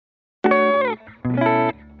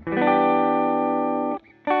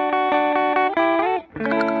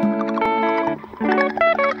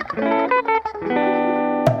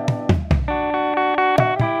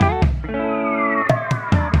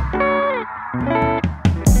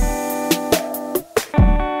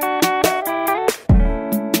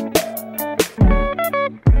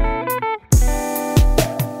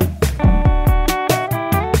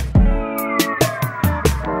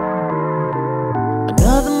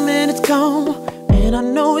gone, and I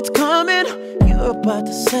know it's coming. You're about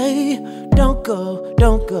to say, don't go,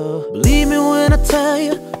 don't go. Believe me when I tell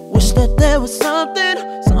you, wish that there was something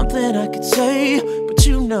I could say. But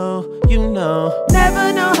you know,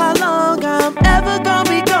 never know how long I'm ever gonna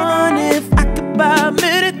be gone. If I could buy a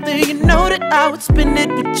minute, then you know that I would spend it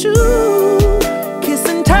with you.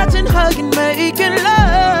 Kissing, touching, hugging, making love.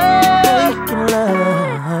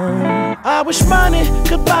 I wish money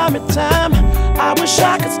could buy me time. I wish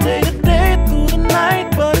I could stay a day through the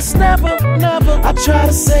night, but it's never, never. I try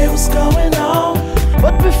to say what's going on,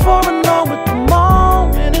 but before I know it, the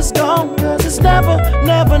moment is gone. Cause it's never,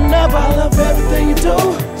 never, never. I love everything you do,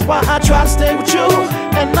 that's why I try to stay with you.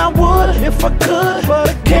 And I would if I could, but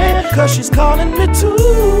I can't, cause she's calling me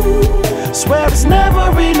too. Swear it's never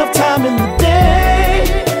enough time in the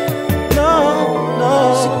day. No.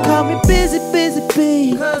 She call me busy, busy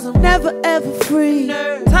bee, cause I'm never ever free.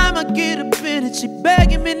 Time I get up in it, she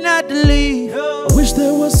begging me not to leave. I wish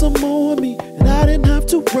there was some more of me, and I didn't have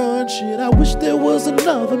to run shit. I wish there was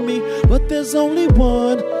another me, but there's only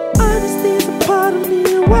one. Honesty's a part of me,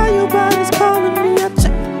 and while your body's calling me, I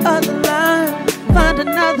check the other line, find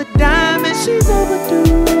another dime, and she's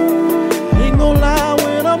overdue. Ain't gon' lie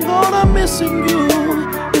when I'm gonna missing you.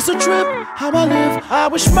 It's a trip, how I live. I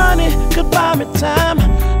wish money could buy me time.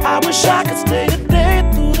 I wish I could stay a day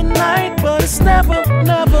through the night, but it's never,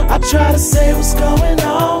 never. I try to say what's going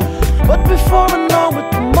on, but before I know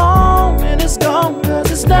it, the moment is gone. Cause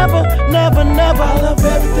it's never, never, never. I love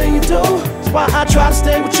everything you do, that's why I try to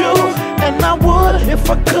stay with you. And I would if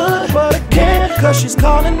I could, but I can't, cause she's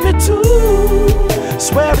calling me too.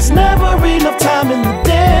 Swear it's never enough time in the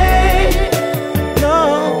day.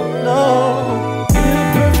 No. In a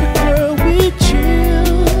perfect world we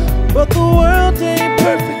chill, but the world ain't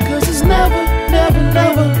perfect, cause it's never, never,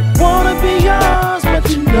 never. Wanna be yours, but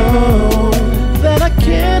you know that I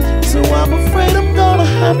can't. So I'm afraid I'm gonna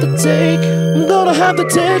have to take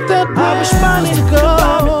that risk. I wish money could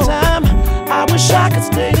buy me time. I wish I could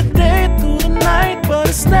stay a day through the night, but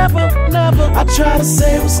it's never, never. I try to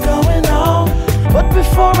say what's going on, but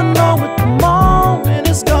before I know it, the moment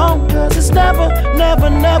is gone. Cause it's never, never,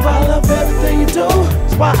 never. I love everything you do,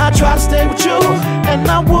 that's why I try to stay with you. And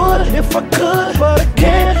I would if I could, but I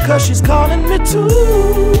can't, cause she's calling me too.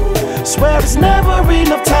 Swear it's never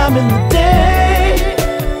enough time in the day.